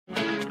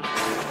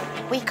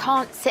We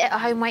can't sit at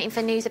home waiting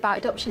for news about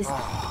adoptions.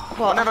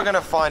 We're never going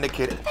to find a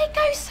kid. They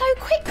go so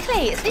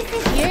quickly. This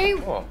is you.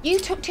 What? You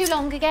took too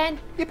long again.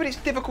 Yeah, but it's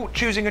difficult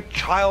choosing a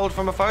child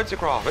from a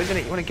photograph, isn't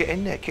it? You want to get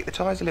in there, kick the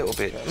tyres a little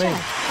bit. You know what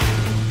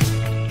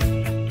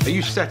I mean? Are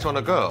you set on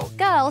a girl?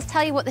 Girls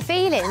tell you what they're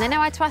feeling. They know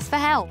how to ask for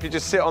help. You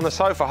just sit on the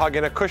sofa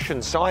hugging a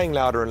cushion, sighing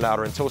louder and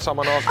louder until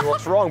someone asks you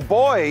what's wrong.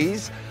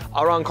 Boys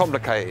are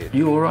uncomplicated.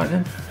 You all right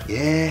then?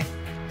 Yeah.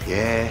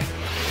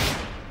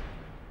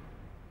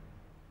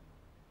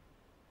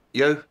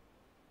 You?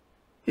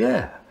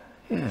 Yeah.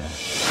 I'm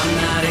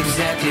not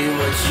exactly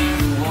what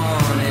you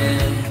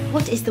wanted.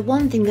 What is the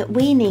one thing that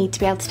we need to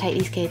be able to take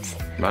these kids?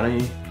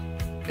 Money,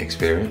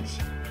 experience,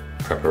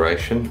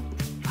 preparation.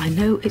 I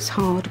know it's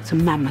hard. It's a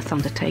mammoth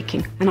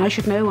undertaking. And I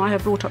should know I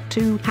have brought up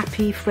 2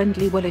 happy,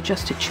 friendly,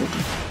 well-adjusted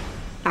children.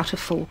 Out of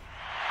 4.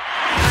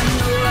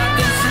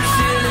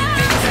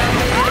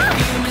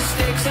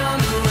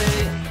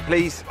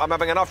 Please, I'm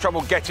having enough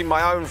trouble getting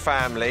my own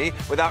family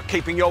without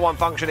keeping your one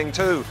functioning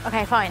too.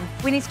 OK, fine.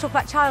 We need to talk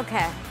about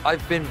childcare.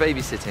 I've been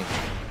babysitting.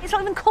 It's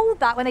not even called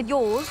that when they're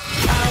yours.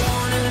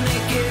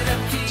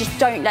 Just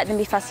don't let them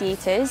be fussy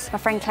eaters. My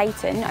friend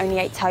Clayton only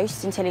ate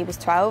toast until he was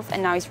 12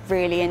 and now he's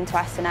really into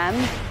S&M.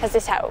 Has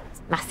this helped?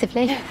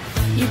 Massively.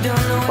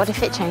 What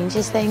if it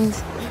changes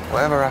things?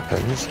 Whatever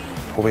happens,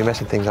 we'll be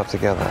messing things up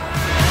together.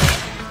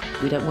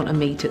 We don't want to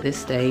meet at this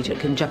stage.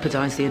 It can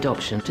jeopardise the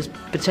adoption. Just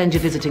pretend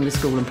you're visiting the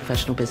school and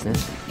professional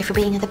business. If we're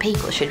being other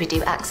people, should we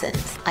do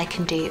accents? I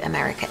can do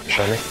American.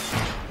 Show me.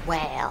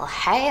 Well,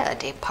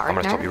 howdy, partner. I'm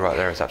going to stop you right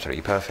there. It's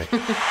absolutely perfect.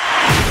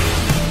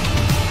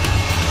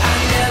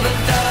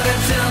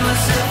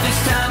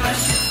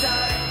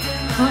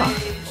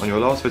 On your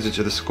last visit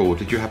to the school,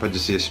 did you happen to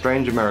see a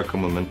strange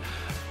American woman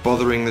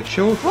bothering the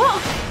children?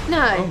 What?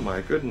 No. Oh,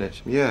 my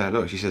goodness. Yeah,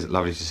 look, she says,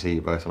 lovely to see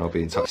you both, and I'll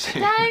be in touch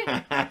soon. Don't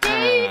do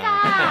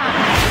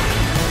that!